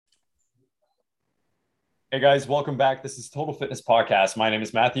Hey guys, welcome back. This is Total Fitness Podcast. My name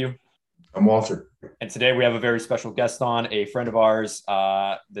is Matthew, I'm Walter. and today we have a very special guest on, a friend of ours.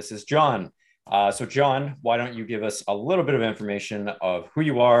 This is John. So, John, why don't you give us a little bit of information of who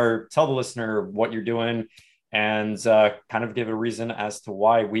you are, tell the listener what you're doing, and kind of give a reason as to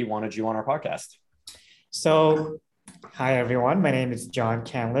why we wanted you on our podcast. So, hi everyone. My name is John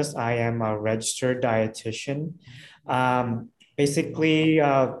Canlas. I am a registered dietitian. Basically,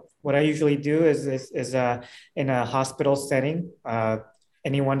 what I usually do is in a hospital setting.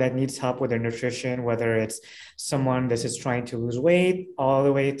 Anyone that needs help with their nutrition, whether it's someone that is trying to lose weight, all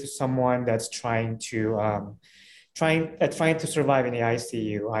the way to someone that's trying to survive in the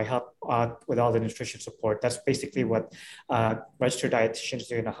ICU. I help out with all the nutrition support. That's basically what registered dietitians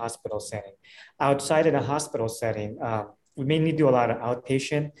do in a hospital setting. Outside in a hospital setting, we mainly do a lot of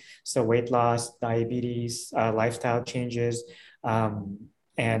outpatient, so weight loss, diabetes, lifestyle changes,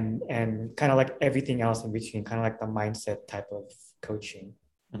 and kind of like everything else in between, kind of like the mindset type of coaching.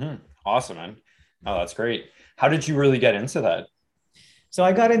 Awesome, man. Oh, that's great. How did you really get into that? So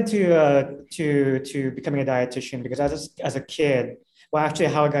I got into to becoming a dietitian because as a kid, well, actually,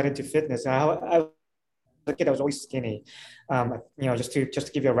 how I got into fitness. I was a kid, I was always skinny. Just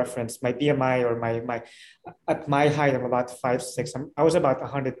to give you a reference, my BMI or my at my height, I'm about 5'6". I was about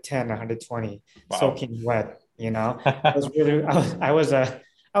 110, 120, Wow. soaking wet. I was really I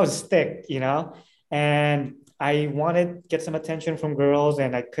was thick. And I wanted to get some attention from girls,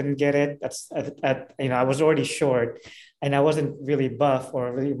 and I couldn't get it. I was already short, and I wasn't really buff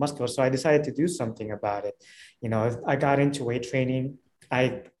or really muscular, so I decided to do something about it. I got into weight training.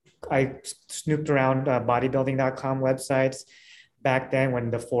 I I snooped around bodybuilding.com websites back then when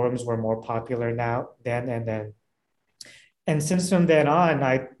the forums were more popular now then and then. And since from then on,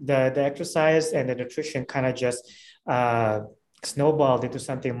 the exercise and the nutrition kind of just uh, snowballed into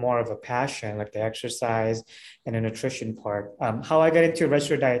something more of a passion, like the exercise and the nutrition part. How I got into a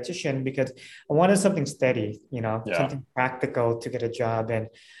registered dietitian because I wanted something steady, Yeah. something practical to get a job. And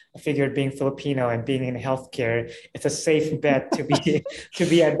I figured being Filipino and being in healthcare, it's a safe bet to be to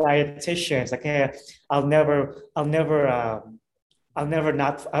be a dietitian. It's like, hey, I'll never, I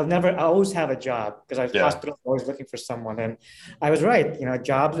always have a job because I was Yeah. hospital always looking for someone. And I was right.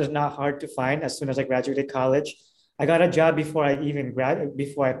 Jobs is not hard to find. As soon as I graduated college, I got a job before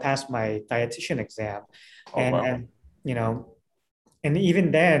I passed my dietitian exam. Oh, And, wow. and, you know, and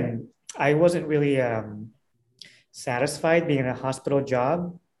even then I wasn't really satisfied being in a hospital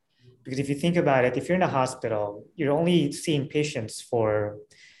job because if you think about it, if you're in a hospital, you only see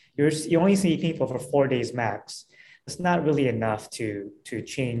people for 4 days max. It's not really enough to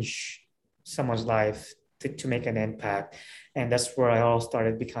change someone's life to make an impact. And that's where I all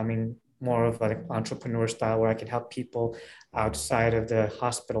started becoming more of an entrepreneur style where I can help people outside of the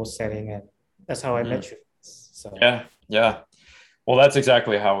hospital setting. And that's how I Mhm. met you. So Yeah. Yeah. Well, that's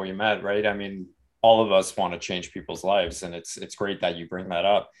exactly how we met, right? I mean, all of us want to change people's lives, and it's great that you bring that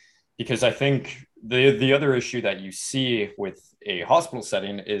up because I think the other issue that you see with a hospital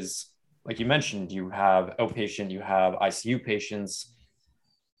setting is, like you mentioned, you have outpatient, you have ICU patients.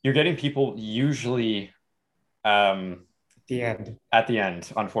 You're getting people usually um, at the end, at the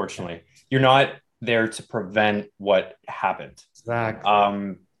end. Unfortunately, you're not there to prevent what happened.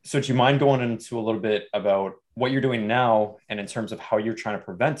 exactly. So do you mind going into a little bit about what you're doing now and in terms of how you're trying to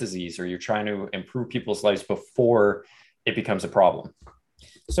prevent disease or you're trying to improve people's lives before it becomes a problem?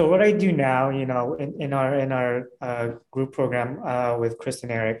 So what I do now, in our group program with Chris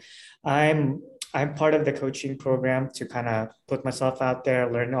and Eric, I'm I'm part of the coaching program to kind of put myself out there,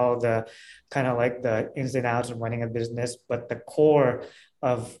 learn all the kind of like the ins and outs of running a business. But the core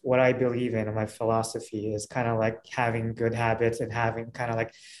of what I believe in and my philosophy is kind of like having good habits and having kind of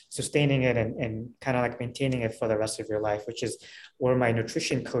like sustaining it and kind of like maintaining it for the rest of your life, which is where my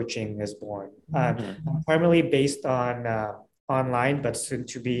nutrition coaching is born. Mm-hmm. Primarily based on online, but soon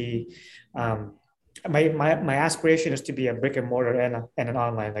to be. Um, my aspiration is to be a brick and mortar and an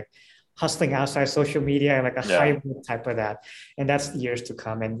online, like hustling outside social media and like a Yeah. hybrid type of that. And that's years to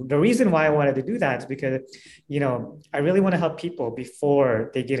come. And the reason why I wanted to do that is because, I really want to help people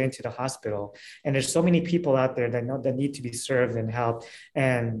before they get into the hospital. And there's so many people out there that need to be served and helped.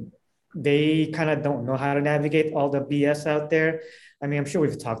 And they kind of don't know how to navigate all the BS out there. I mean, I'm sure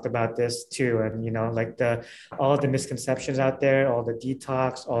we've talked about this too, and like the all the misconceptions out there, all the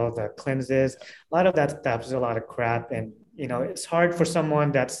detox, all the cleanses, a lot of that stuff is a lot of crap, and it's hard for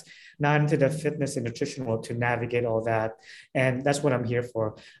someone that's not into the fitness and nutrition world to navigate all that, and that's what I'm here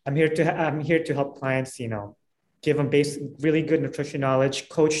for. I'm here to help clients, give them basic, really good nutrition knowledge,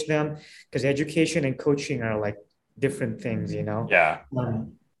 coach them, because education and coaching are like different things. Yeah.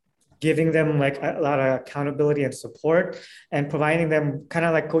 Um, giving them like a lot of accountability and support, and providing them kind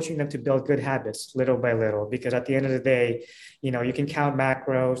of like coaching them to build good habits little by little. Because at the end of the day, you can count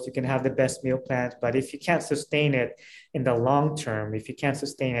macros, you can have the best meal plans, but if you can't sustain it in the long term, if you can't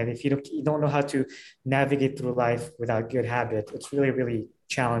sustain it, if you don't know how to navigate through life without good habits, it's really, really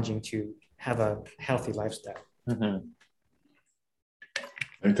challenging to have a healthy lifestyle. Mhm.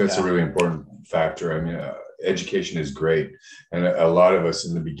 I think that's a Yeah. really important factor. I mean, education is great, and a lot of us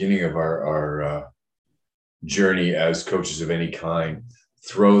in the beginning of our journey as coaches of any kind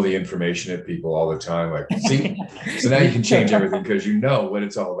throw the information at people all the time. Like, see, so now you can change everything because you know what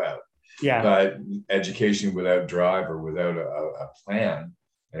it's all about. Yeah. But education without drive or without a plan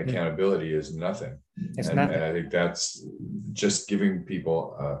and accountability is nothing. It's And nothing. I think that's just giving people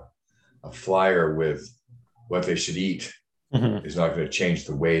a flyer with what they should eat Mhm. is not going to change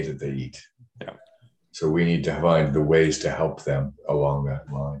the way that they eat. Yeah. So we need to find the ways to help them along that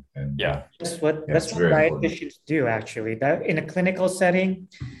line. And Yeah. yeah, That's it's what very important. dietitians do actually. That in a clinical setting,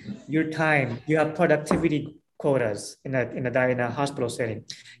 you have productivity quotas in a hospital setting.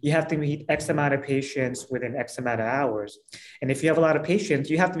 You have to meet X amount of patients within X amount of hours. And if you have a lot of patients,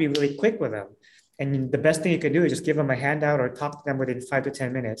 you have to be really quick with them. And the best thing you can do is just give them a handout or talk to them within 5 to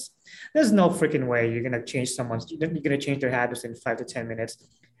 10 minutes. There's no freaking way you're gonna change their habits in 5 to 10 minutes,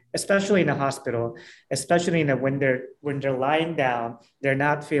 especially in a hospital, especially when they're lying down, they're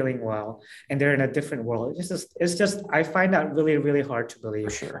not feeling well, and they're in a different world. It's just I find that really, really hard to For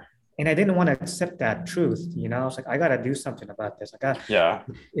believe. sure. And I didn't want to accept that truth. I was like, I gotta do something about this. Yeah.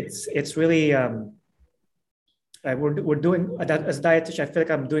 It's really we're doing that as a dietitian. I feel like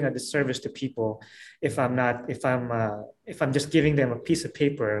I'm doing a disservice to people if I'm just giving them a piece of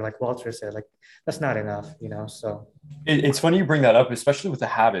paper, like Walter said. Like that's not enough. So It's funny you bring that up, especially with the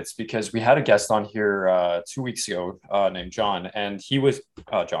habits, because we had a guest on here 2 weeks ago named John, and he was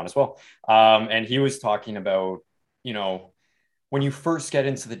John as well. And he was talking about, you know, when you first get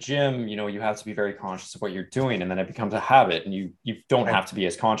into the gym, you have to be very conscious of what you're doing, and then it becomes a habit, and you don't right. have to be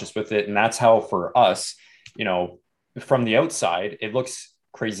as conscious with it. And that's how for us, you know, from the outside, it looks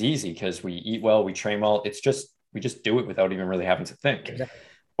crazy easy because we eat well, we train well. It's just we just do it without even really having to think. Exactly.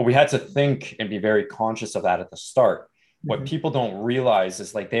 But we had to think and be very conscious of that at the start. What Mhm. people don't realize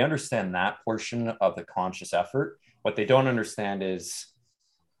is like they understand that portion of the conscious effort. What they don't understand is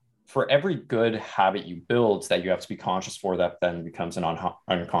for every good habit you build that you have to be conscious for, that then becomes an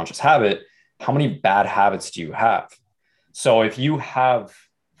unconscious habit, how many bad habits do you have? So if you have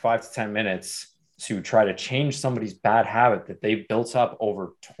 5 to 10 minutes to try to change somebody's bad habit that they've built up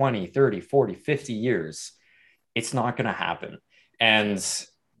over 20, 30, 40, 50 years, it's not going to happen. And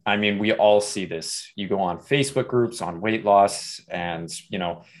I mean, we all see this. You go on Facebook groups on weight loss, and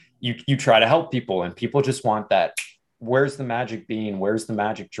you try to help people, and people just want that. Where's the magic bean? Where's the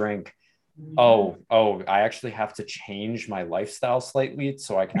magic drink? Oh, I actually have to change my lifestyle slightly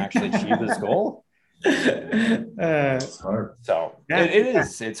so I can actually achieve this goal. uh, It's hard. So yeah,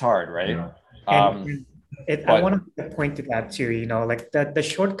 it's hard, right? Yeah. Um, I but want to point to that too, like the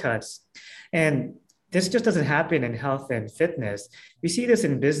shortcuts. And this just doesn't happen in health and fitness. We see this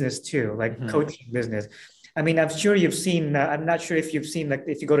in business too, like mhm, coaching business. I mean, I'm sure you've seen, I'm not sure if you've seen, like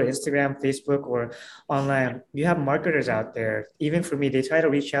if you go to Instagram, Facebook, or online, you have marketers out there. Even for me, they try to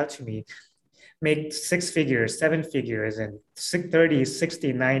reach out to me, make six figures, seven figures, and 30,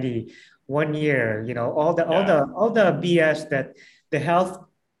 60, 90, 1 year, yeah, all the BS that the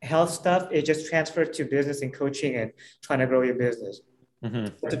health stuff is just transferred to business and coaching and trying to grow your business. mhm,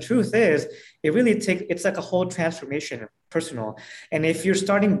 But the truth is, it's like a whole transformation personal. And if you're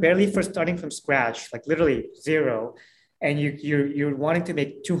starting from scratch, like literally zero, and you're wanting to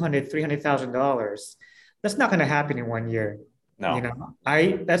make 200, $300,000, that's not going to happen in 1 year. You no,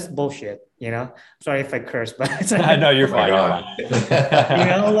 know, that's bullshit. Sorry if I curse, but it's I like, know you're Oh my fine, you're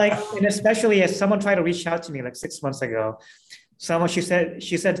God. fine. like, and especially as someone tried to reach out to me like 6 months ago, she said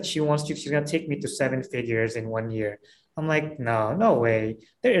she's gonna take me to seven figures in 1 year. I'm like, no, no way.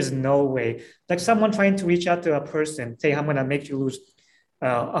 There is no way. Like someone trying to reach out to a person, say, I'm gonna make you lose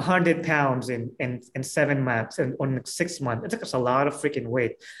 100 pounds in 7 months and on 6 months. It took us a lot of freaking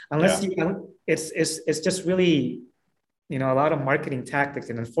weight. Unless Yeah. it's just really, a lot of marketing tactics.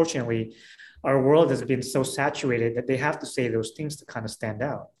 And unfortunately, our world has been so saturated that they have to say those things to kind of stand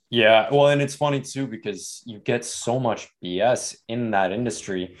out. Yeah, well, and it's funny too because you get so much BS in that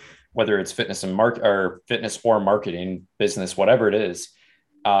industry, whether it's fitness or marketing, business, whatever it is.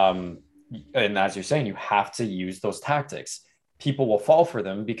 Um, and as you're saying, you have to use those tactics. People will fall for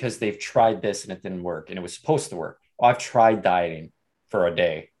them because they've tried this and it didn't work, and it was supposed to work. Well, I've tried dieting for a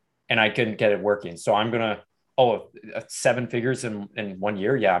day and I couldn't get it working, so Oh, 7 figures in 1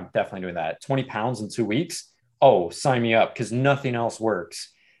 year. Yeah, I'm definitely doing that. 20 pounds in 2 weeks. Oh, sign me up because nothing else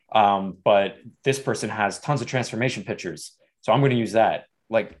works. But this person has tons of transformation pictures. So I'm going to use that.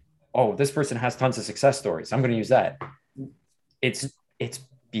 Like, oh, this person has tons of success stories. I'm going to use that. It's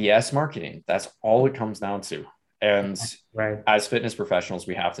BS marketing. That's all it comes down to. And Right. as fitness professionals,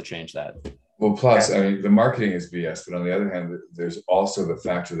 we have to change that. Well, Yeah. plus, I mean, the marketing is BS, but on the other hand, there's also the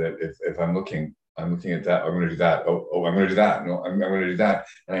factor that if I'm looking at that, I'm going to do that. Oh, I'm going to do that. No, I'm going to do that.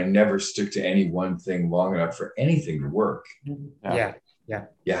 And I never stick to any one thing long enough for anything to work. Yeah. Yeah. Yeah.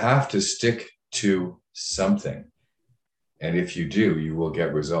 You have to stick to something. And if you do, you will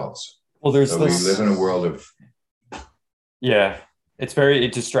get results. Well, there's But we live this. in a world of, Yeah, it's very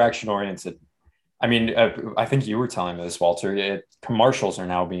distraction oriented. I mean, I think you were telling me this, Walter. Commercials are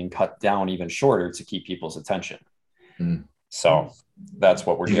now being cut down even shorter to keep people's attention. hmm, So that's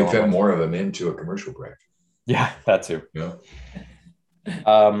what we're you can dealing fit with. more of them into a commercial break. Yeah, that too. You know?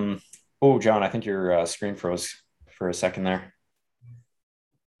 Um, oh, John, I think your screen froze for a second there.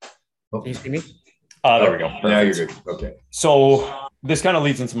 Oh, Can you see me? There we go. now you're Perfect. good. Okay. So this kind of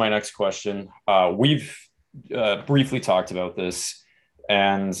leads into my next question. We've briefly talked about this,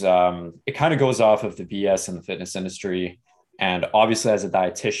 and it kind of goes off of the BS in the fitness industry. And obviously, as a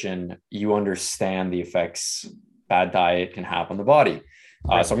dietitian, you understand the effects bad diet can have on the body.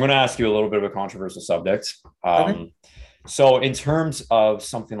 Right. So I'm going to ask you a little bit of a controversial subject. Okay. So in terms of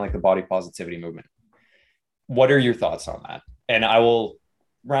something like the body positivity movement, what are your thoughts on that? And I will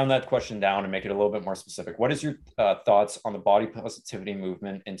round that question down and make it a little bit more specific. What is your thoughts on the body positivity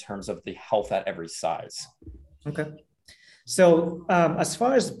movement in terms of the health at every size? Okay. So, as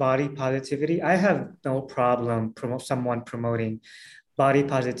far as body positivity, I have no problem someone promoting body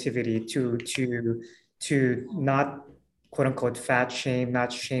positivity to not quote unquote fat shame,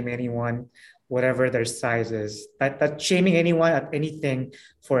 not shame anyone, whatever their size is. That shaming anyone at anything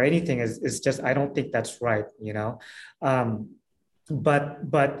for anything is just, I don't think that's right, you know.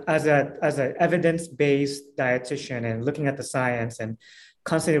 But as a evidence-based dietitian and looking at the science and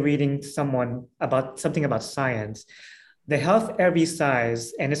constantly reading something about science, the health every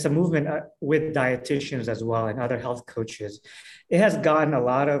size, and it's a movement with dietitians as well and other health coaches. It has gotten a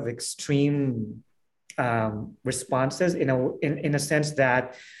lot of extreme responses in a sense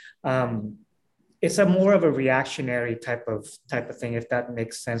that um, it's a more of a reactionary type of thing, if that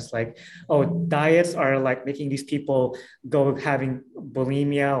makes sense. Like, oh, diets are like making these people go having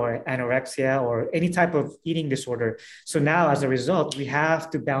bulimia or anorexia or any type of eating disorder. So now as a result, we have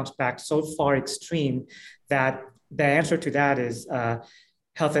to bounce back so far extreme that the answer to that is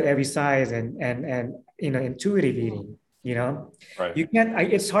health at every size and intuitive eating. You know, Right. you can't.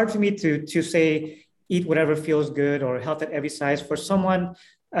 It's hard for me to say eat whatever feels good or health at every size for someone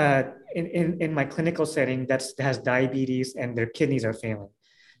in my clinical setting that has diabetes and their kidneys are failing.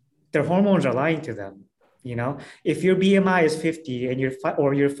 Their hormones are lying to them. You know, if your BMI is 50 and you're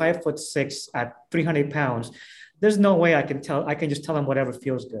 5'6" at 300 pounds, there's no way I can just tell them whatever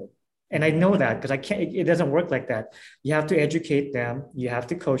feels good. And I know that because I can't, it doesn't work like that. You have to educate them, you have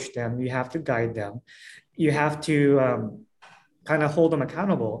to coach them, you have to guide them, you have to kind of hold them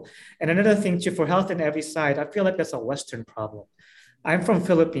accountable. And another thing too, for health in every side, I feel like that's a Western problem. I'm from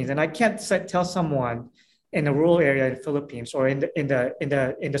Philippines, and I can't tell someone in a rural area in Philippines or in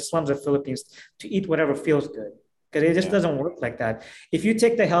the slums of Philippines to eat whatever feels good because it just Yeah. doesn't work like that. If you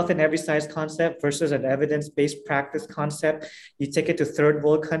take the health in every size concept versus an evidence-based practice concept, you take it to third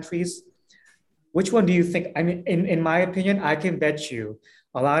world countries. Which one do you think? I mean, in my opinion, I can bet you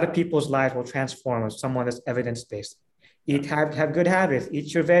a lot of people's lives will transform with someone that's evidence-based. Yeah. Have good habits,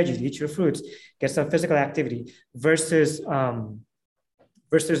 eat your veggies, eat your fruits, get some physical activity versus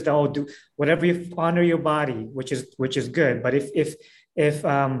the, oh, do whatever you honor your body, which is good. But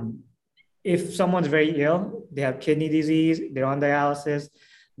if someone's very ill, they have kidney disease, they're on dialysis,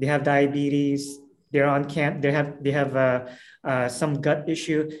 they have diabetes, they have some gut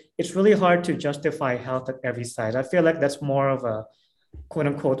issue. It's really hard to justify health at every size. I feel like that's more of a quote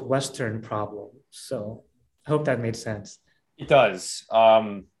unquote Western problem. So I hope that made sense. It does.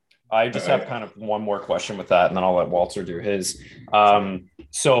 I just have I, kind of one more question with that, and then I'll let Walter do his.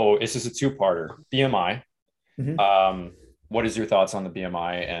 So it's just a two-parter. BMI. Mhm. Um, what is your thoughts on the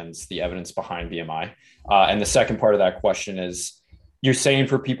BMI and the evidence behind BMI? And the second part of that question is, you're saying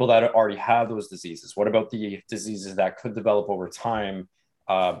for people that already have those diseases, what about the diseases that could develop over time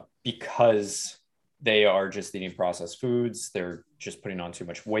because they are just eating processed foods, they're just putting on too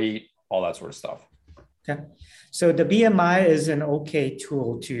much weight, all that sort of stuff? Okay. So the BMI is an okay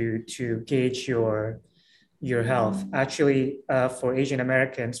tool to gauge your your health. Actually, for Asian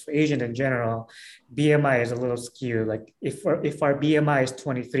Americans, for Asian in general, BMI is a little skewed. Like if our BMI is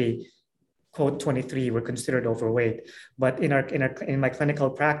 23, quote 23, we're considered overweight. But in my clinical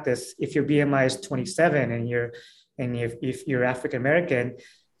practice, if your BMI is 27 and if you're African American,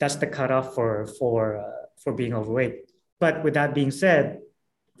 that's the cutoff for being overweight. But with that being said,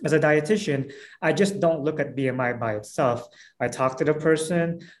 as a dietitian, I just don't look at BMI by itself. I talk to the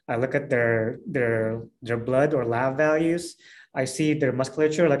person, I look at their blood or lab values. I see their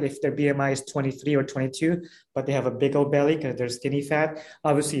musculature, like if their BMI is 23 or 22, but they have a big old belly because they're skinny fat.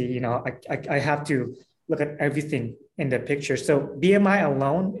 Obviously, I have to look at everything in the picture. So BMI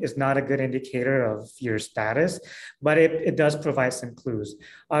alone is not a good indicator of your status, but it does provide some clues.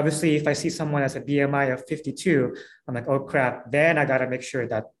 Obviously, if I see someone has a BMI of 52, I'm like, oh crap, then I got to make sure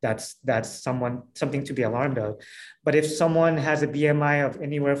that that's something to be alarmed of. But if someone has a BMI of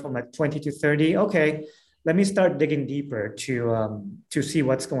anywhere from like 20 to 30, okay, let me start digging deeper to see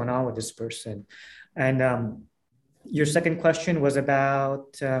what's going on with this person. And your second question was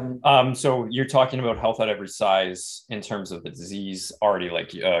about So you're talking about health at every size in terms of the disease already,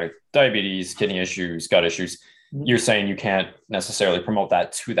 like diabetes, kidney issues, gut issues. You're saying you can't necessarily promote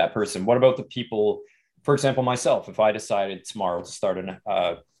that to that person. What about the people, for example, myself, if I decided tomorrow to start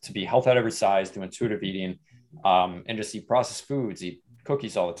to be health at every size, do intuitive eating, and just eat processed foods, eat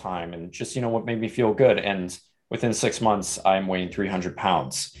cookies all the time, and just, what made me feel good. And within 6 months, I'm weighing 300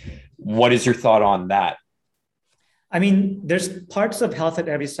 pounds. What is your thought on that? I mean, there's parts of health at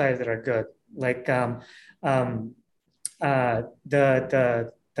every size that are good, like um,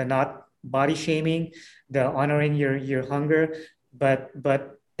 the not body shaming, the honoring your hunger, but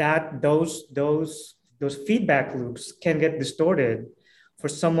that those feedback loops can get distorted for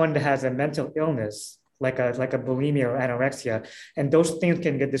someone that has a mental illness like a bulimia or anorexia, and those things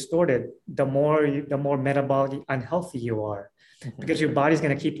can get distorted the more metabolically unhealthy you are, because your body's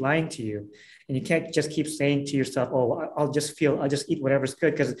going to keep lying to you, and you can't just keep saying to yourself, oh, I'll just eat whatever's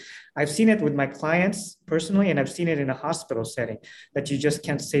good, because I've seen it with my clients personally, and I've seen it in a hospital setting, that you just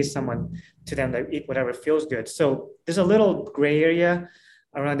can't say someone to them that eat whatever feels good. So there's a little gray area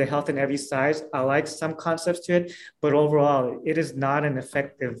around the health in every size. I like some concepts to it, but overall, it is not an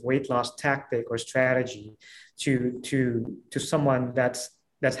effective weight loss tactic or strategy to someone that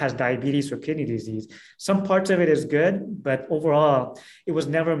has diabetes or kidney disease. Some parts of it is good, but overall, it was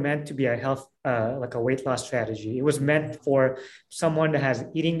never meant to be a health like a weight loss strategy. It was meant for someone that has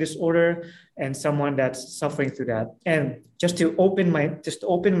eating disorder and someone that's suffering through that. And just to open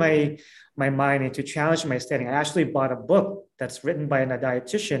my mind and to challenge my standing, I actually bought a book that's written by a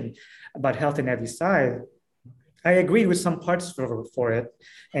dietitian about health in every side. I agree with some parts for it.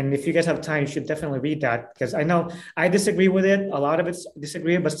 And if you guys have time, you should definitely read that, because I know I disagree with it. A lot of it's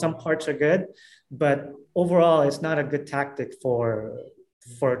disagree, but some parts are good. But overall, it's not a good tactic for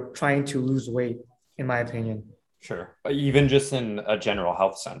trying to lose weight, in my opinion. Sure. But even just in a general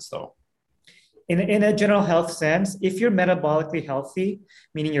health sense, though. In a general health sense, if you're metabolically healthy,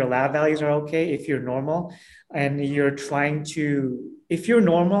 meaning your lab values are okay, if you're normal and if you're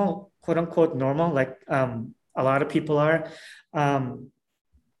normal, quote unquote normal, like a lot of people are, um,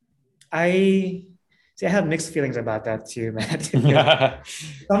 I see, I have mixed feelings about that too, Matt.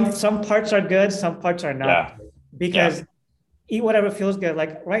 Because some parts are good, some parts are not Yeah. good. Yeah. Because eat whatever feels good.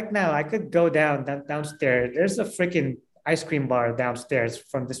 Like right now, I could go downstairs. There's a freaking ice cream bar downstairs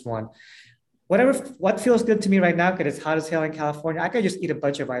from this one. What feels good to me right now, because it's hot as hell in California, I could just eat a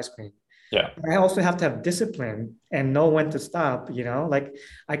bunch of ice cream. Yeah. I also have to have discipline and know when to stop, like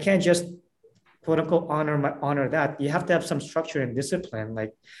I can't just quote unquote honor that. You have to have some structure and discipline.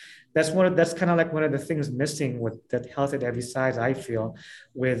 Like that's kind of like one of the things missing with that health at every size, I feel,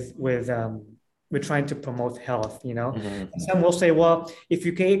 with trying to promote health. Mm-hmm. Some will say, well, if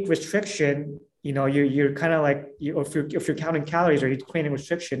you take restriction, you're kind of like if you're counting calories or you're creating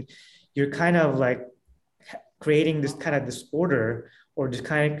restriction, you're kind of like creating this kind of disorder, or just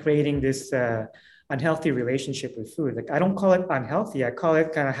kind of creating this unhealthy relationship with food. Like I don't call it unhealthy. I call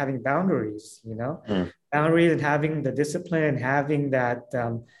it kind of having boundaries. Mm. Boundaries and having the discipline and having that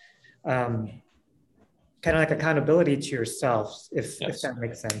um, kind of like accountability to yourself, if Yes. that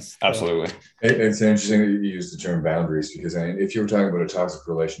makes sense. So, Absolutely. It's interesting that you use the term boundaries, because if you were talking about a toxic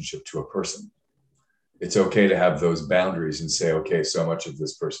relationship to a person, it's okay to have those boundaries and say, okay, so much of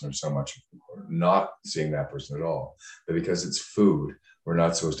this person or so much, or not seeing that person at all. But because it's food, we're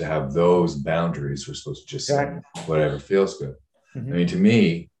not supposed to have those boundaries. We're supposed to just say whatever feels good. mm-hmm. I mean, to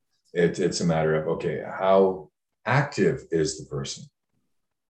me, it's a matter of, okay, how active is the person?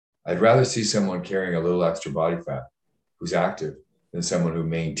 I'd rather see someone carrying a little extra body fat who's active than someone who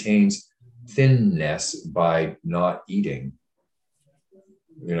maintains thinness by not eating,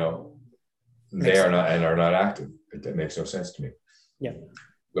 they Makes are sense. not and are not active. That makes no sense to me. Yeah,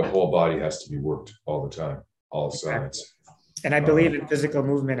 The whole body has to be worked all the time, all exactly. sides. And I believe Um, in physical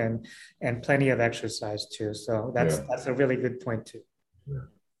movement and plenty of exercise too. So yeah, that's a really good point too. yeah.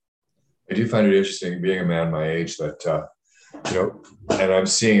 I do find it interesting being a man my age that and I'm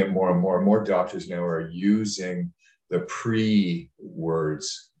seeing it more and more. And more doctors now are using the pre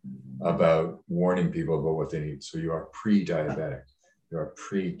words about warning people about what they need. So you are pre-diabetic, you are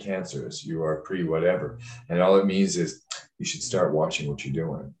pre-cancerous, you are pre-whatever, and all it means is you should start watching what you're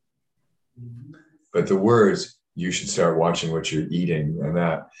doing. But the words you should start watching what you're eating, and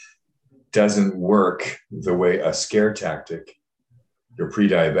that doesn't work the way a scare tactic. You're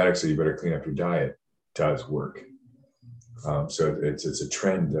pre-diabetic, so you better clean up your diet. Does work. So it's a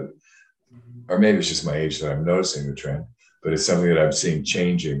trend that, or maybe it's just my age that I'm noticing the trend, but it's something that I'm seeing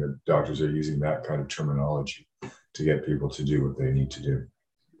changing. That doctors are using that kind of terminology to get people to do what they need to do.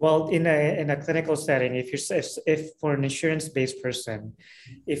 Well, in a clinical setting, if for an insurance-based person,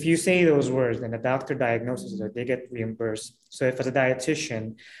 if you say those words and a doctor diagnoses it, they get reimbursed. So if as a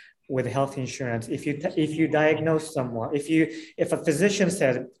dietitian with health insurance, if you diagnose someone, if a physician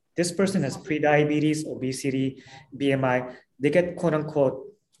says this person has pre-diabetes, obesity, BMI, they get quote unquote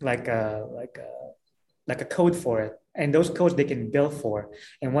like a code for it. And those codes they can bill for.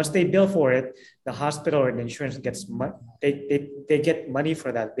 And once they bill for it, the hospital or the insurance gets they get money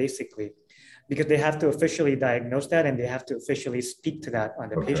for that basically, because they have to officially diagnose that and they have to officially speak to that on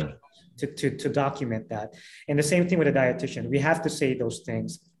the patient Okay. to document that. And the same thing with a dietitian. We have to say those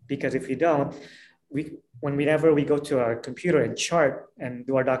things because if we don't, whenever we go to our computer and chart and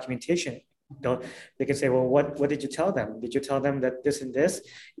do our documentation, they can say, well, what did you tell them? Did you tell them that this and this?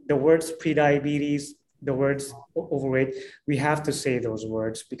 The words pre-diabetes, the words overweight, we have to say those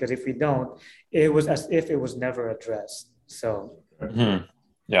words because if we don't, it was as if it was never addressed. So, Mhm.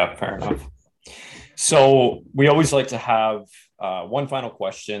 Yeah, fair enough. So we always like to have one final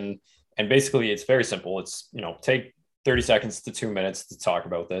question, and basically it's very simple. It's take 30 seconds to 2 minutes to talk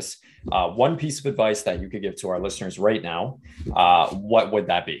about this. One piece of advice that you could give to our listeners right now, what would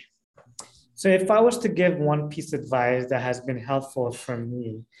that be? so if I was to give one piece of advice that has been helpful for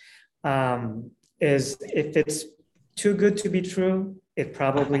me, um, is if it's too good to be true, it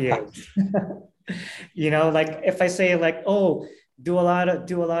probably is. Like if I say like, oh, do a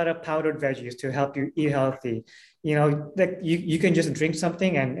lot of powdered veggies to help you eat healthy, like you can just drink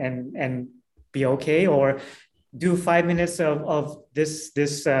something and be okay, or do 5 minutes of this.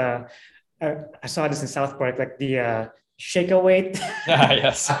 I saw this in South Park, like the shake a weight.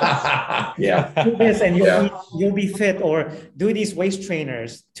 Yes. Yeah. Do this and Yeah. you'll be fit, or do these waist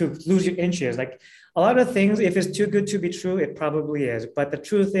trainers to lose your inches. Like a lot of things, if it's too good to be true, it probably is. But the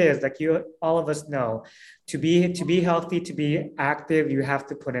truth is, like all of us know, to be healthy, to be active, you have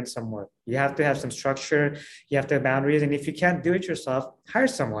to put in some work. You have to have some structure, you have to have boundaries. And if you can't do it yourself, hire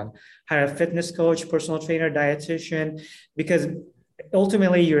someone, hire a fitness coach, personal trainer, dietitian, because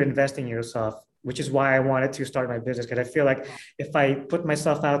ultimately you're investing in yourself, which is why I wanted to start my business. Because I feel like if I put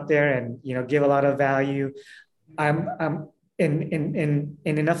myself out there and give a lot of value, I'm in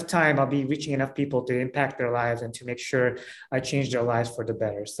enough time, I'll be reaching enough people to impact their lives and to make sure I change their lives for the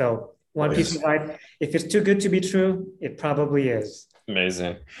better. So one piece of Nice. advice, if it's too good to be true, it probably is.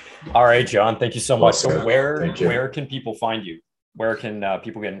 Amazing. All right, John, thank you so Well much. So said. where Thank you. where can people find you? Where can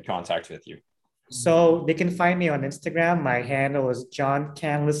people get in contact with you? So they can find me on Instagram. My handle is John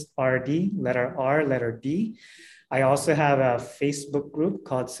Canlas RD, letter R, letter D. I also have a Facebook group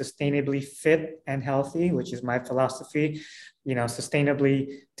called Sustainably Fit and Healthy, which is my philosophy,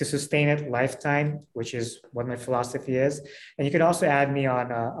 sustainably to sustain it lifetime, which is what my philosophy is. And you can also add me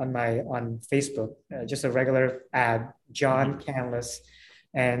on Facebook, just a regular ad, John Mhm. Canlas,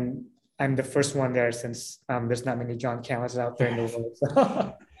 and I'm the first one there since there's not many John Canlas out there in the world.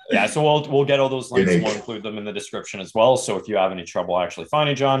 So. Yeah, so we'll get all those links and we'll Unique. include them in the description as well. So if you have any trouble actually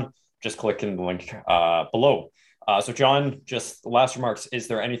finding John, just click in the link below. So John, just last remarks. Is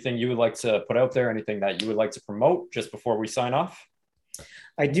there anything you would like to put out there? Anything that you would like to promote just before we sign off?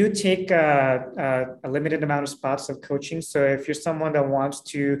 I do take a limited amount of spots of coaching. So if you're someone that wants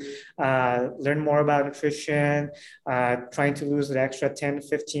to learn more about nutrition, trying to lose an extra 10,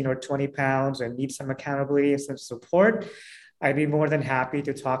 15, or 20 pounds and need some accountability and some support, I'd be more than happy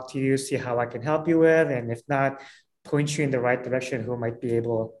to talk to you, see how I can help you with. And if not, point you in the right direction who might be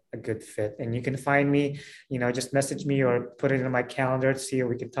a good fit. And you can find me, just message me or put it in my calendar to see if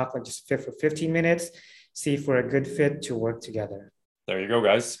we can talk like just fit for 15 minutes, see if we're a good fit to work together. There you go,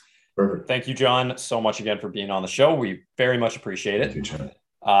 guys. Perfect. Thank you, John, so much again for being on the show. We very much appreciate Thank it. you, John.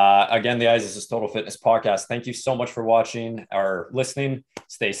 Again, the Eyes, this is Total Fitness Podcast. Thank you so much for watching or listening.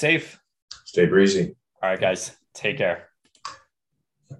 Stay safe. Stay breezy. All right, guys, take care.